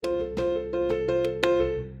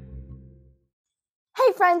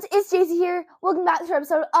friends, it's Jaci here. Welcome back to our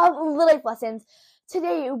episode of Little Life Lessons.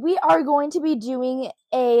 Today we are going to be doing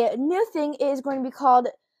a new thing. It is going to be called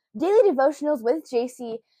Daily Devotionals with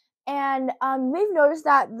Jaci. And we've noticed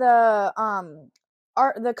that the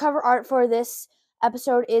cover art for this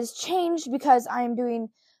episode is changed because I am doing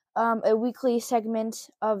a weekly segment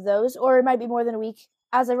of those, or it might be more than a week.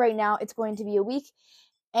 As of right now, it's going to be a week.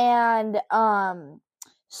 And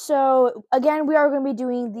so again, we are going to be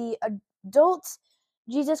doing the adult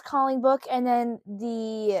Jesus Calling book and then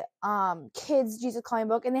the kids Jesus Calling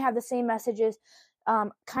book, and they have the same messages,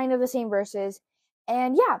 kind of the same verses.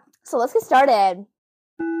 And yeah, so let's get started.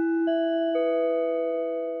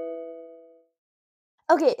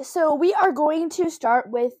 Okay, so we are going to start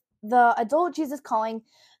with the adult Jesus Calling.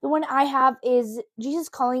 The one I have is Jesus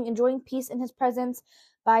Calling, Enjoying Peace in His Presence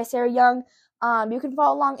by Sarah Young. You can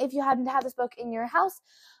follow along if you happen to have this book in your house.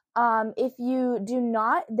 If you do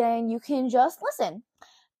not, then you can just listen.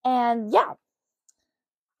 And yeah.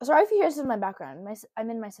 Sorry if you hear this in my background. I'm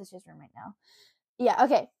in my sister's room right now. Yeah,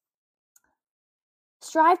 okay.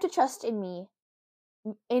 Strive to trust me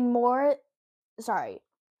in more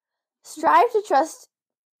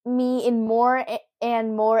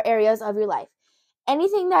and more areas of your life.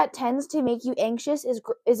 Anything that tends to make you anxious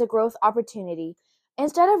is a growth opportunity.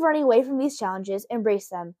 Instead of running away from these challenges, embrace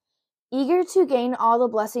them. Eager to gain all the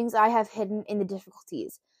blessings I have hidden in the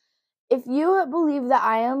difficulties. If you believe that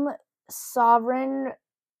I am sovereign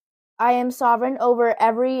over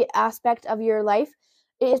every aspect of your life,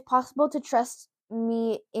 it is possible to trust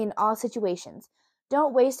me in all situations.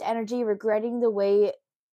 Don't waste energy regretting the way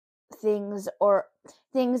things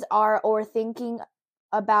are or thinking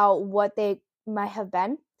about what they might have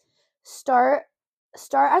been. Start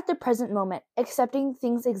at the present moment, accepting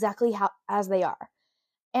things exactly as they are,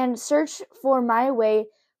 and search for my way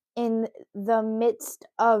in the midst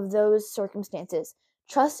of those circumstances.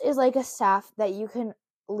 Trust is like a staff that you can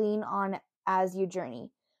lean on as you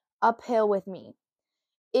journey uphill with me.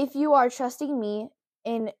 If you are trusting me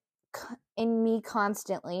in me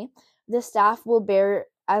constantly, the staff will bear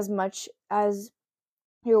as much as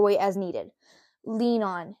your weight as needed. Lean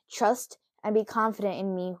on, trust, and be confident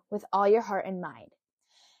in me with all your heart and mind.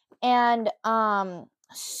 And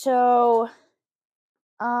so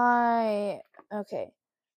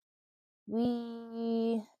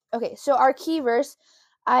our key verse,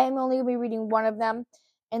 I am only going to be reading one of them,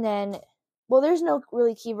 and then, well, there's no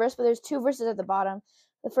really key verse, but there's two verses at the bottom.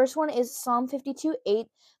 The first one is Psalm 52:8,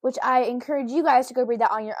 which I encourage you guys to go read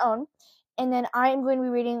that on your own. And then I am going to be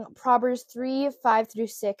reading Proverbs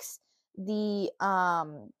 3:5-6, the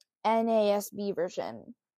NASB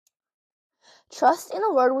version. Trust in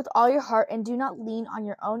the Lord with all your heart and do not lean on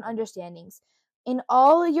your own understandings. In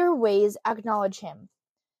all your ways acknowledge Him,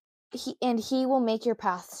 and He will make your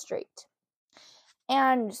path straight.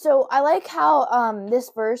 And so I like how this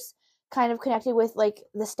verse kind of connected with like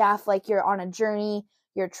the staff, like you're on a journey,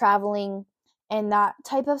 you're traveling, and that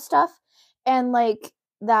type of stuff. And like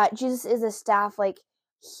that Jesus is a staff, like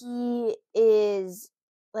He is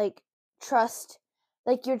like trust.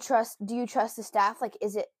 Like do you trust the staff? Like,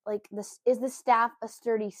 is the staff a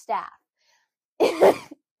sturdy staff?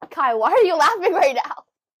 Kai, why are you laughing right now?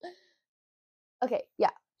 Okay, yeah.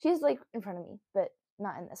 She's like in front of me, but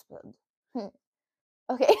not in this episode.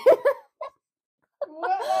 Okay.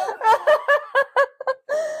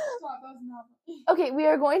 Okay, we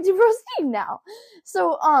are going to proceed now.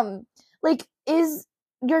 So, is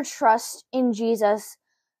your trust in Jesus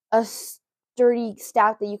a sturdy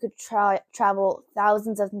staff that you could travel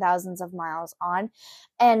thousands and thousands of miles on,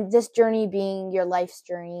 and this journey being your life's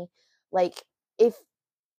journey? Like,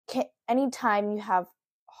 anytime you have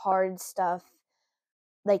hard stuff,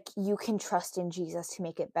 like, you can trust in Jesus to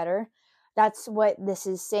make it better. That's what this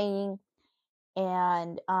is saying.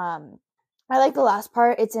 And I like the last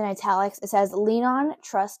part. It's in italics. It says, lean on,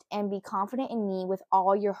 trust, and be confident in me with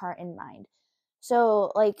all your heart and mind.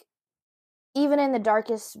 So, like, even in the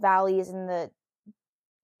darkest valleys and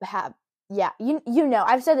you know,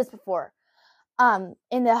 I've said this before. In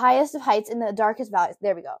the highest of heights, in the darkest valleys,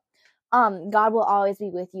 there we go. God will always be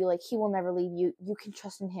with you. Like, He will never leave you. You can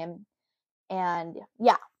trust in Him. And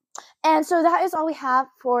yeah. And so that is all we have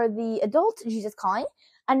for the adult Jesus Calling.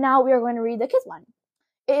 And now we are going to read the kids one.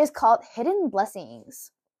 It is called Hidden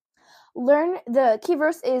Blessings. The key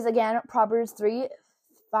verse is, again, Proverbs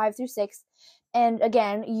 3:5-6. And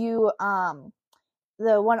again, the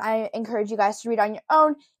one I encourage you guys to read on your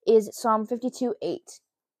own is Psalm 52:8.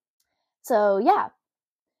 So yeah.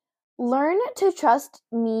 Learn to trust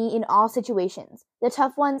me in all situations, the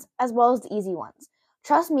tough ones as well as the easy ones.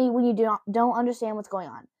 Trust me when you don't understand what's going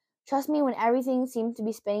on. Trust me when everything seems to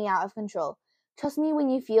be spinning out of control. Trust me when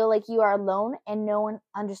you feel like you are alone and no one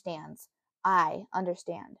understands. I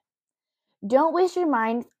understand. Don't waste your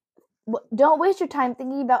mind. Don't waste your time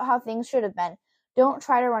thinking about how things should have been. Don't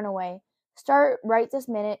try to run away. Start right this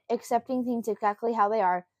minute, accepting things exactly how they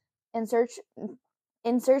are, and search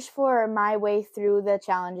for my way through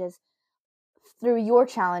your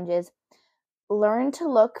challenges. Learn to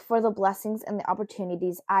look for the blessings and the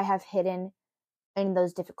opportunities I have hidden in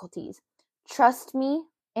those difficulties. Trust me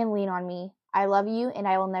and lean on me. I love you and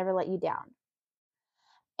I will never let you down.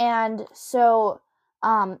 And so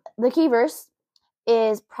the key verse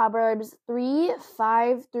is Proverbs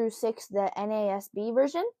 3:5-6, the NASB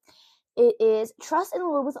version. It is, trust in the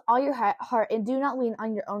Lord with all your heart and do not lean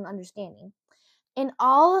on your own understanding. In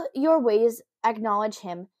all your ways acknowledge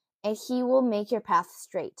him, and he will make your path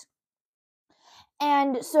straight.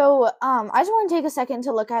 And so I just want to take a second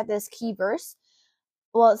to look at this key verse.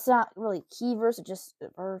 Well, it's not really key verse, it's just a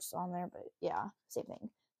verse on there, but yeah, same thing.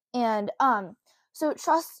 And so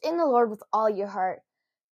trust in the Lord with all your heart.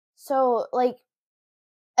 So, like,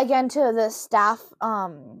 again, to the staff,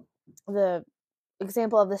 the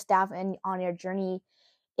example of the staff and on your journey,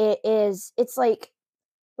 it's like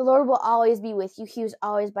the Lord will always be with you. He's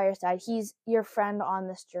always by your side. He's your friend on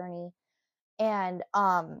this journey. And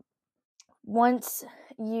once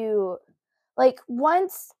you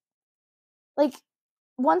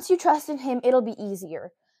once you trust in him, it'll be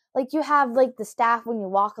easier. Like, you have like the staff when you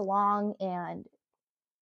walk along, and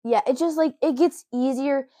yeah, it's just like it gets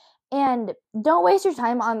easier. And don't waste your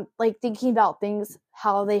time on like thinking about things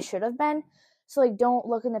how they should have been. So like, don't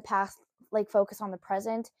look in the past, like focus on the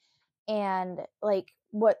present and like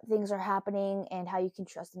what things are happening and how you can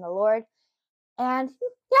trust in the Lord. And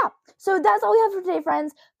yeah, so that's all we have for today,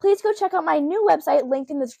 friends. Please go check out my new website linked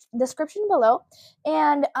in the description below.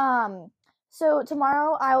 And so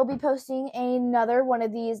tomorrow I will be posting another one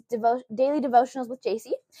of these daily devotionals with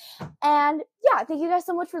Jaci. And yeah, thank you guys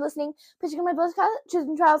so much for listening. Please check out my books,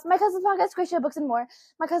 Children's Trials, my cousin's podcast, Great Show Books and More,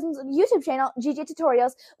 my cousin's YouTube channel, GJ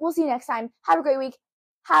Tutorials. We'll see you next time. Have a great week.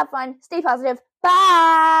 Have fun. Stay positive.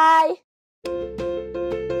 Bye!